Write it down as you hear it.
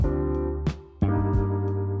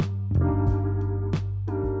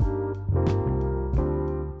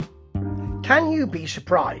Can you be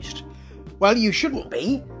surprised? Well, you shouldn't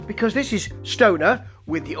be, because this is Stoner,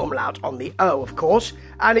 with the umlaut on the O, of course,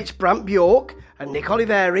 and it's Brant Bjork and Nick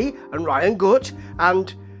Oliveri and Ryan Gutt,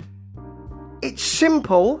 and it's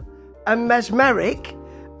simple and mesmeric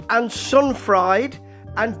and sun-fried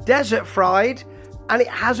and desert-fried, and it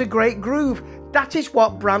has a great groove. That is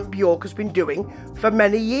what Brant Bjork has been doing for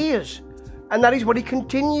many years, and that is what he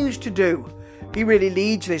continues to do. He really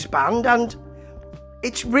leads this band, and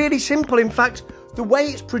it's really simple. In fact, the way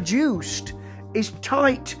it's produced is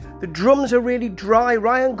tight. The drums are really dry.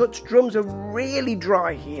 Ryan Gutt's drums are really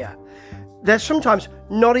dry here. They're sometimes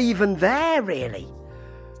not even there, really.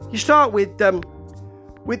 You start with a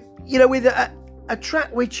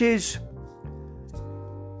track which is,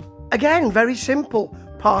 again, very simple.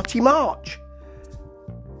 Party March.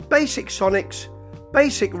 Basic Sonics,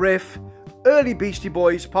 basic riff, early Beastie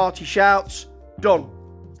Boys, party shouts, done.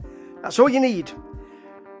 That's all you need.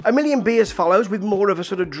 A Million Beers follows with more of a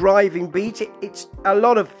sort of driving beat. It's a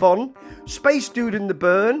lot of fun. Space Dude and the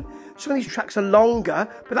Burn. Some of these tracks are longer,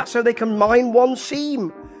 but that's so they can mine one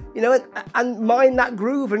seam, and mine that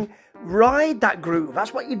groove and ride that groove.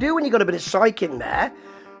 That's what you do when you've got a bit of psych in there.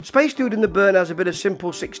 Space Dude and the Burn has a bit of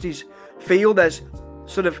simple 60s feel. There's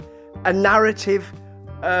sort of a narrative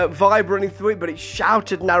vibe running through it, but it's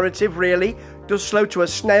shouted narrative, really. Does slow to a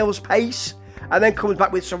snail's pace, and then comes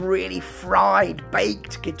back with some really fried,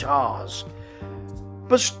 baked guitars.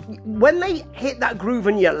 But when they hit that groove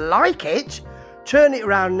and you like it, turn it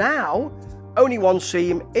around now. Only one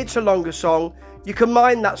seam, it's a longer song. You can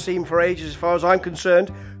mine that seam for ages as far as I'm concerned,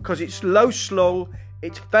 because it's low slung,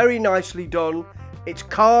 it's very nicely done, it's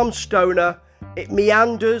calm stoner, it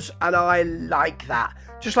meanders, and I like that.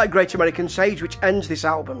 Just like Great American Sage, which ends this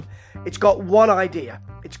album. It's got one idea.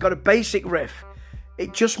 It's got a basic riff.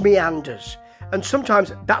 It just meanders. And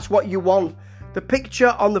sometimes that's what you want. The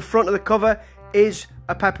picture on the front of the cover is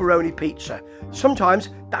a pepperoni pizza. Sometimes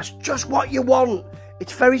that's just what you want.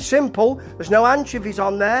 It's very simple. There's no anchovies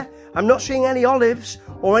on there. I'm not seeing any olives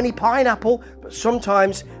or any pineapple, but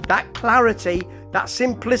sometimes that clarity, that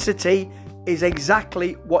simplicity is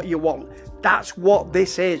exactly what you want. That's what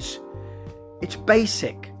this is. It's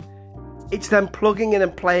basic. It's them plugging in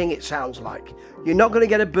and playing, it sounds like. You're not going to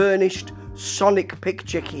get a burnished sonic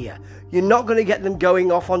picture here. You're not going to get them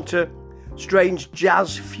going off onto strange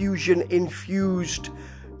jazz fusion infused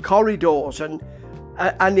corridors and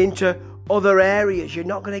into other areas. You're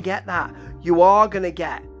not going to get that. You are going to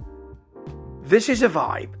get, this is a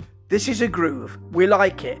vibe. This is a groove. We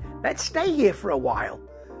like it. Let's stay here for a while.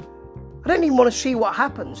 I don't even want to see what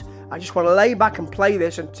happens. I just want to lay back and play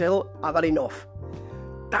this until I've had enough.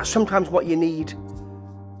 That's sometimes what you need.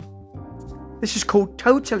 This is called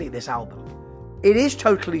Totally, this album. It is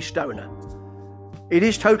totally stoner. It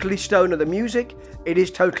is totally stoner the music. It is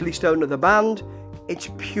totally stoner the band. It's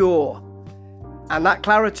pure. And that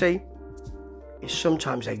clarity is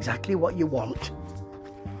sometimes exactly what you want.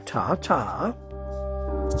 Ta-ta.